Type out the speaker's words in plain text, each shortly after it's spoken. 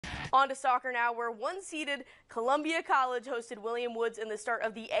On to soccer now, where one-seeded Columbia College hosted William Woods in the start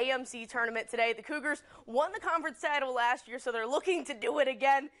of the AMC tournament today. The Cougars won the conference title last year, so they're looking to do it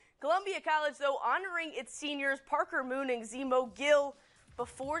again. Columbia College, though, honoring its seniors Parker Moon and Zemo Gill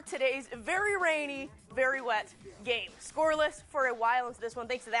before today's very rainy, very wet game. Scoreless for a while into this one,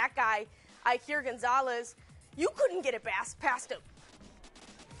 thanks to that guy, Ikir Gonzalez. You couldn't get it past him.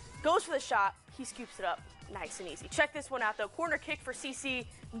 Goes for the shot, he scoops it up. Nice and easy. Check this one out, though. Corner kick for CC.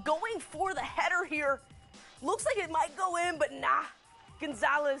 Going for the header here. Looks like it might go in, but nah.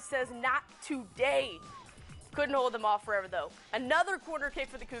 Gonzalez says not today. Couldn't hold them off forever, though. Another corner kick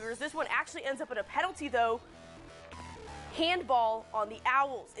for the Cougars. This one actually ends up in a penalty, though. Handball on the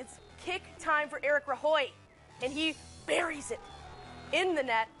Owls. It's kick time for Eric Rajoy, and he buries it in the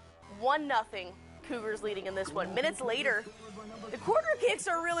net. 1-0. Cougars leading in this one. Minutes later, the corner kicks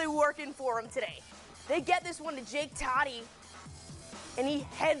are really working for them today. They get this one to Jake Toddy, and he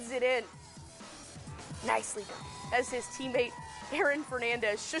heads it in. Nicely done. As his teammate Aaron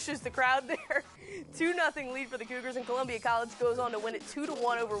Fernandez shushes the crowd there. 2-0 lead for the Cougars, and Columbia College goes on to win it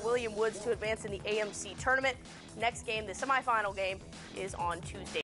 2-1 over William Woods to advance in the AMC tournament. Next game, the semifinal game, is on Tuesday.